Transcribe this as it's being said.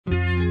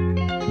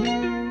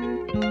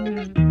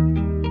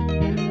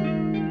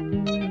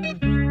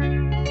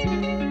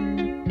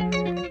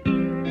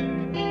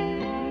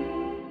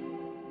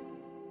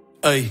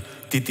Ey,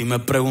 Tití me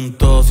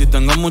preguntó si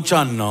tengo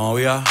muchas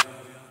novias.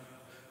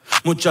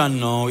 Muchas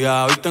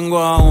novias, hoy tengo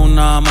a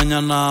una,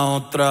 mañana a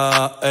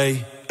otra,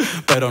 ey.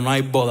 Pero no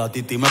hay boda.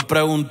 Tití me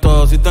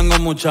preguntó si tengo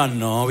muchas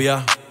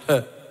novias.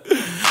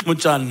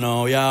 Muchas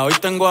novias, hoy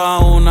tengo a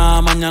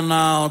una,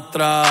 mañana a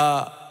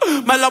otra.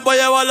 Me las voy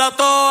a llevar a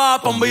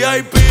todas pa' un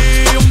VIP,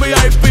 ey.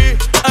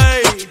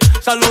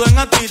 Saluden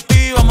a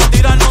Tití, vamos a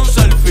tirarnos un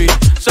selfie.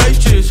 6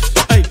 chis,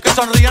 ey. Que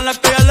sonrían las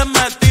que ya les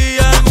metí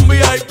en un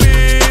VIP,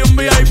 ey.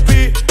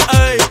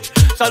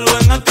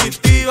 Saluden a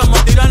Tití, vamos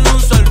a tirarnos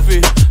un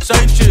selfie.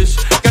 6 chis,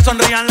 que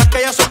sonrían las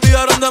que ya se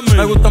olvidaron de mí.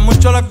 Me gustan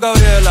mucho las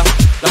Gabriela,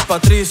 las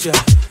Patricia,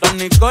 las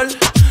Nicolle,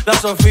 la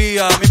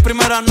Sofía. Mi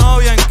primera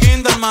novia en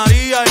kinder,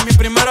 María. Y mi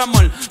primer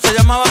amor se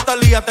llamaba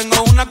Thalía.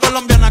 Tengo una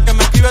colombiana que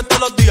me escribe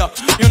todos los días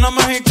y una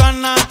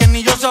mexicana que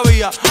ni yo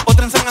sabía.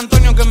 Otra en San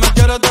Antonio que me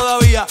quiere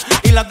todavía.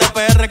 Y las de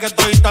PR que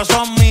toditas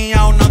son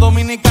mías. Una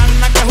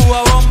dominicana que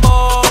juega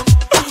bombón,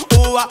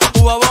 uva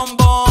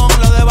bombón.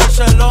 La de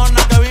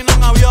Barcelona que vino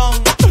en avión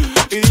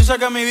y dice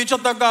que mi bicho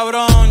está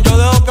cabrón. Yo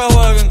dejo que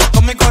jueguen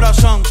con mi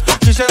corazón.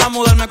 Quisiera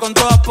mudarme con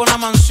todas por una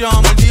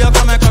mansión. El día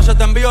que me case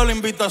te envío la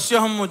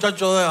invitación.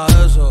 Muchacho, deja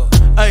eso.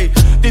 Ey,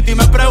 Tití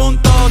me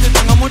preguntó si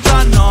tengo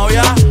muchas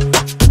novias.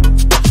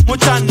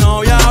 Muchas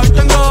novias, hoy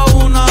tengo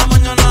una,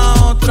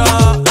 mañana otra,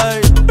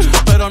 ey.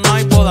 Pero no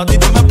hay boda.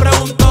 Tití me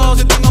preguntó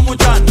si tengo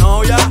muchas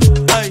novias.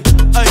 Ey,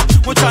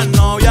 muchas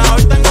novias,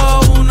 hoy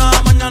tengo una,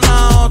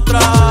 mañana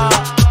otra.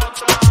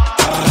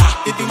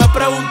 Tití me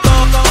preguntó.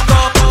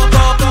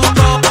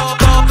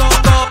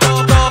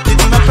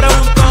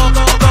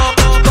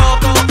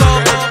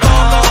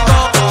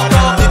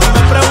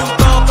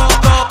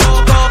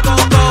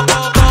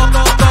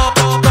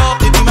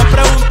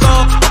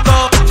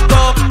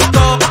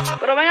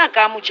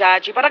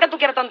 Muchacho, ¿y para qué tú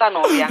quieres tanta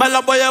novia? Me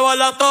las voy a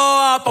llevar a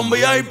todas pa' un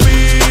VIP,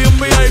 ey.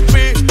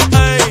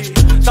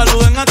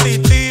 Saluden a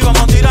Tití,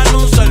 vamos a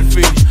tirarnos un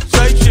selfie.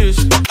 6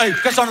 chis, ey.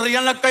 Que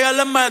sonrían las que ya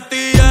les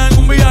metí en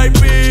un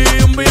VIP, ey.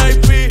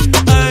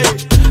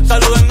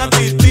 Saluden a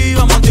Tití,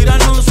 vamos a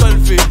tirarnos un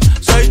selfie.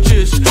 6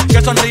 chis,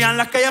 que sonrían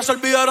las que ya se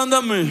olvidaron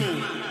de mí.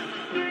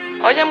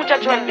 Oye,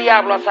 muchacho, el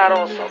diablo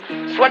azaroso.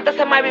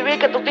 Suéltese más vivir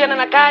que tú tienes en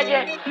la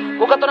calle.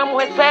 Búscate una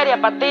mujer seria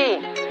para ti.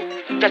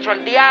 Muchacho,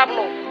 el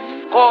diablo.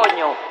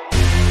 Coño.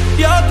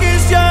 Yo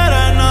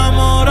quisiera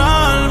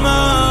enamorarme,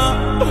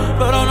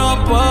 pero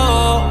no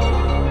puedo,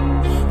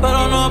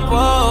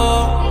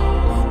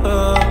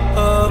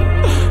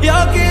 Yo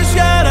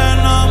quisiera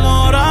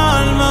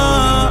enamorarme,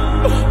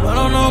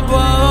 pero no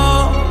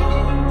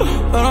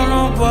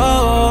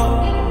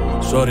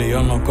puedo, Sorry,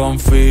 yo no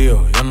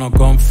confío,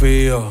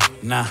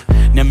 nah,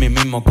 ni en mí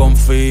mismo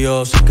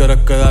confío. Si quieres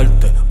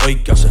quedarte, hoy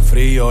que hace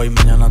frío y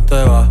mañana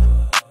te vas.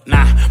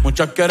 Nah,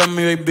 muchas quieren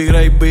mi baby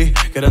gravy,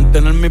 quieren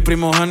tener mi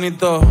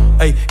primogénito,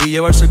 ey, y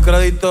llevarse el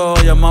crédito.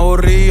 Ya me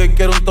aburrí y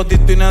quiero un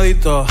totito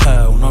inédito.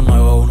 Uno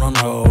nuevo.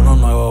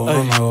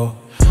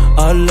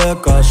 Hazle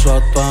caso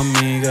a tu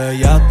amiga,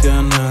 ella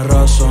tiene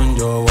razón.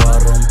 Yo voy a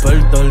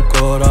romperte el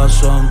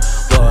corazón,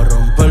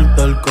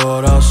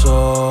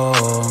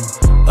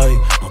 Ey,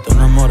 no te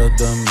enamores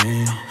de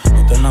mí,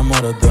 Ey,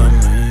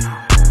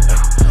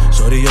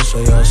 sorry, yo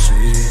soy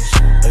así,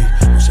 ey,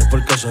 no sé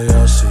por qué soy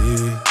así.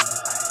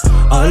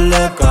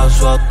 Hazle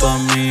caso a tu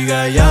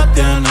amiga, ella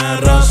tiene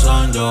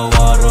razón. Yo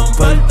voy a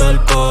romperte el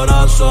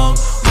corazón,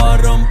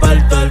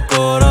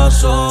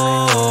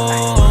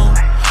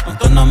 No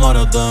te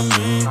enamores de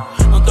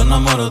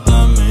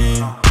mí,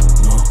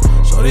 no.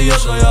 Sorry, yo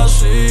soy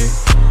así,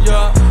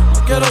 ya, no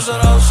quiero ser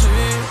así,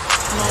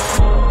 no.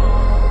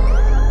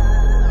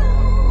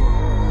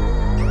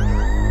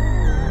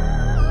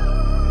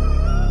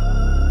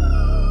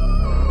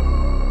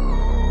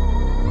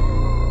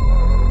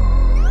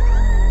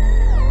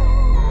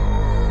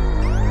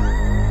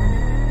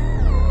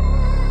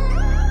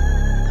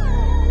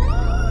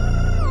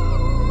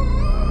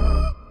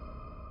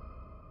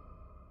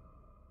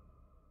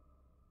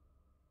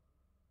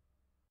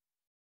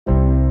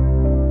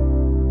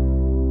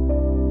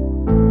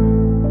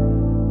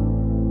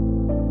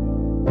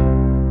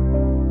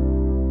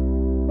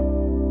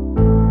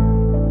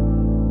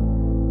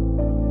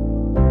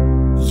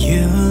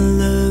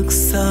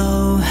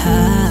 So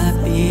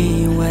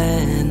happy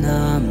when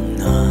I'm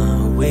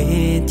not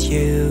with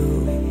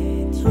you.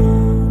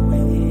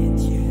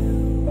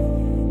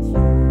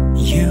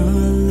 You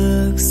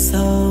look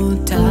so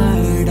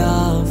tired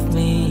of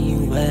me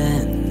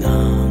when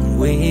I'm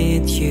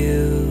with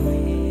you.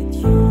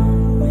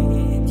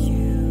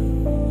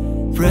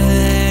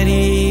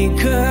 Pretty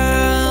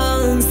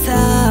girls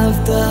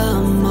have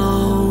the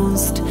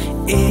most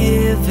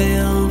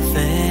evil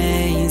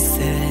faces.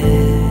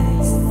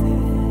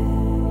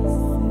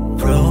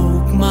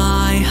 Broke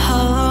my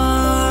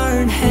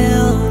heart,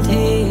 held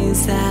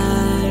his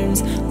hand.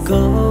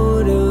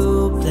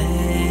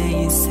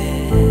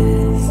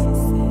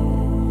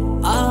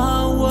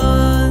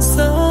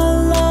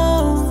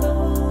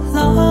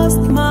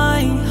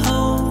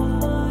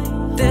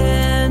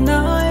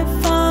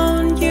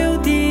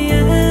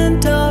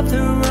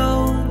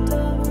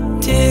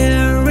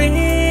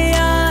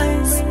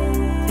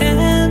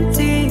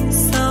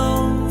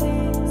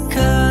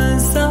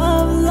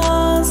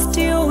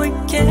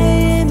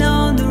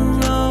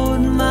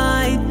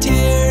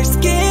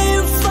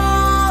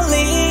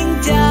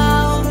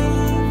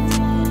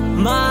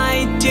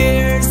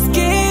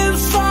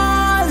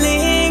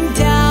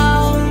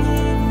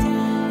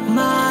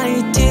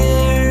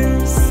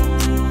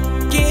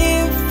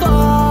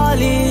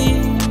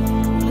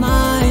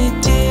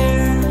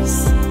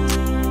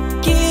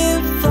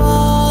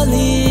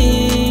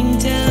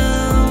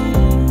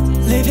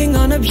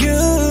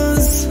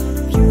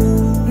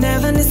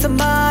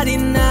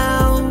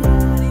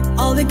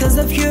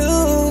 because of you.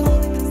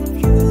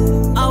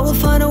 I will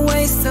find a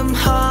way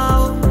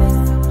somehow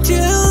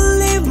to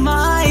live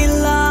my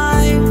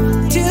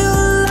life, to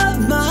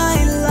love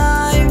my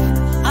life.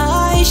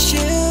 I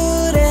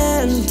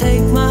shouldn't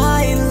take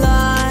my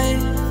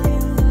life.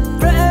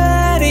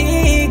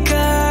 Pretty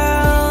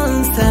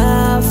girls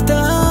have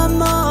the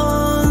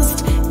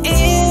most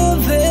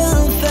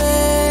evil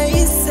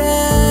faces.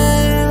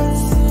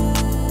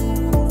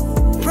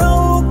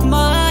 Broke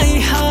my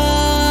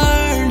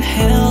heart,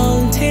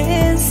 held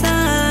his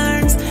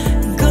hands,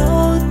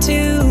 go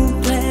to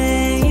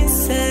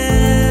places.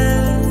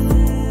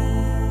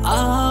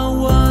 I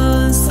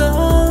was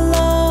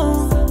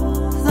alone,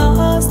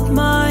 lost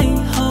my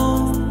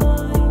home.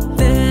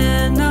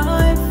 Then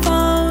I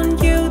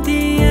found you,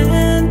 the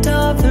end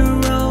of the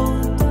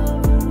road.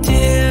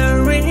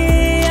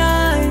 Teary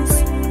eyes,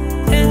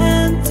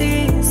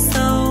 empty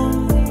soul.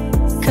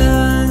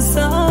 'Cause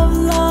I've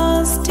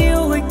lost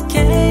you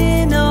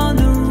again on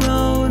the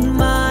road.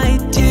 My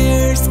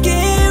tears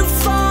keep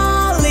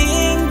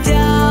falling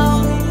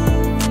down.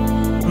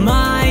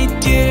 My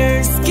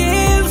tears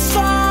keep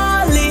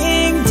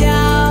falling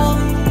down.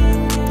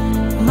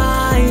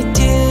 My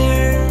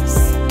tears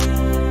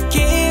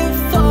keep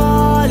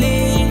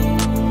falling.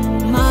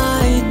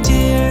 My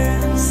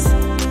tears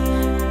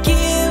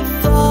keep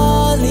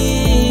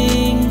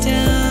falling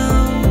down.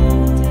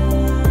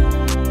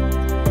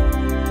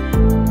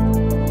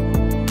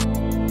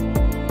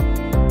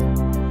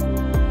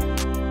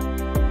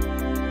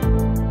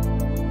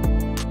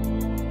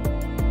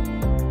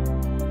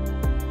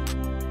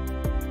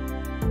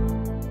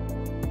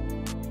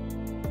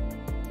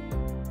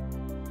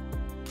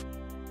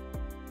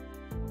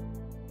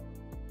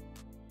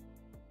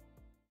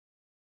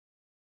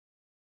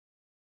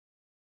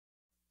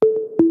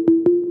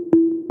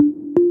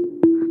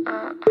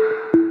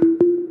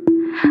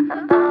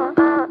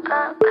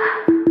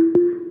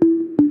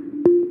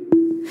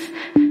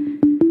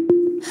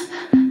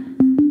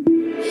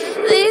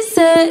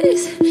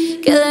 Dices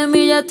que de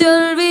mí ya te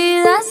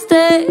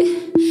olvidaste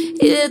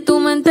y de tu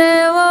mente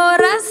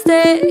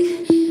borraste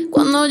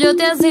cuando yo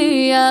te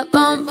hacía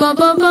pam pam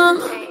pam pam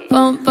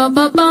pam pam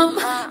pam pam.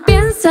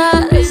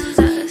 Piensas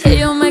que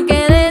yo me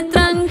quedé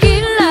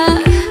tranquila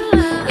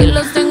y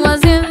los tengo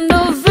haciendo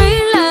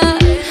fila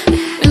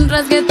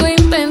mientras que tú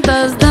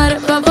intentas dar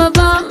pam pam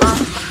pam.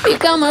 Mi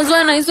cama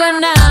suena y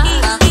suena.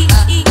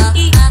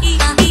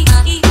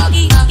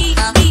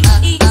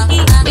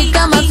 Mi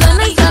cama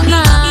suena y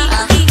suena.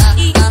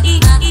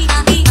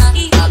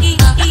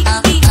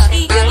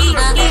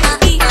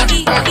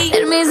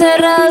 En mi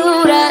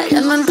cerradura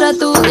ya no entra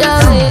tu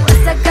llave.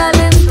 Esa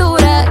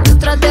calentura yo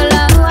traté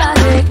la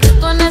bajé. Que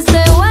tú en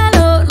este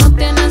vuelo no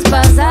tienes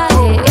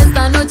pasaje.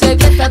 Esta noche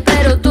fiesta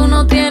pero tú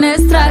no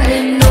tienes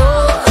traje. No,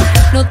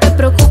 no te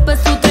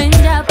preocupes, tu tren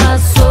ya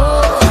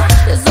pasó.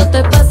 Eso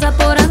te pasa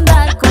por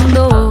andar con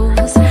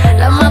dos.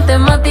 La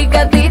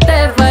matemática a ti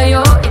te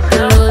falló y te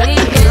lo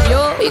dije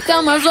yo. Mi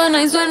cama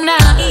suena y suena.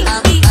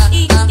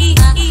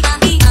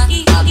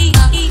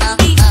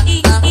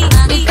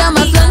 Mi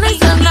cama suena y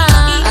suena.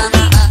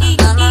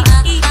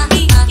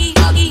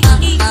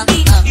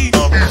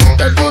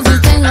 Te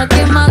pusiste en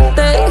jaque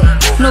mate.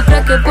 No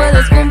crees que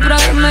puedes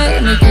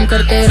comprarme ni con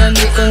cartera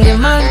ni con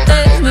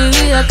diamantes. Mi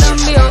vida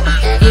cambió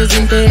y es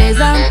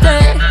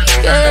interesante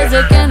que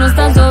desde que no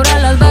están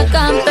sobran las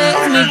vacantes.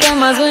 Mi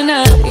cama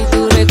suena y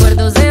tu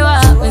recuerdo se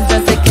va.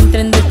 Pensaste que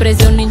entré en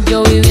depresión y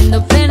yo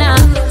viviendo plena.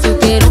 Yo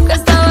quiero que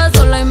estaba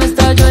sola y me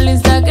estalló el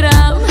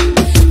Instagram.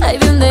 Ahí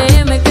vi un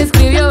DM que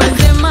escribió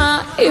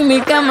encima y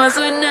mi cama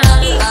suena.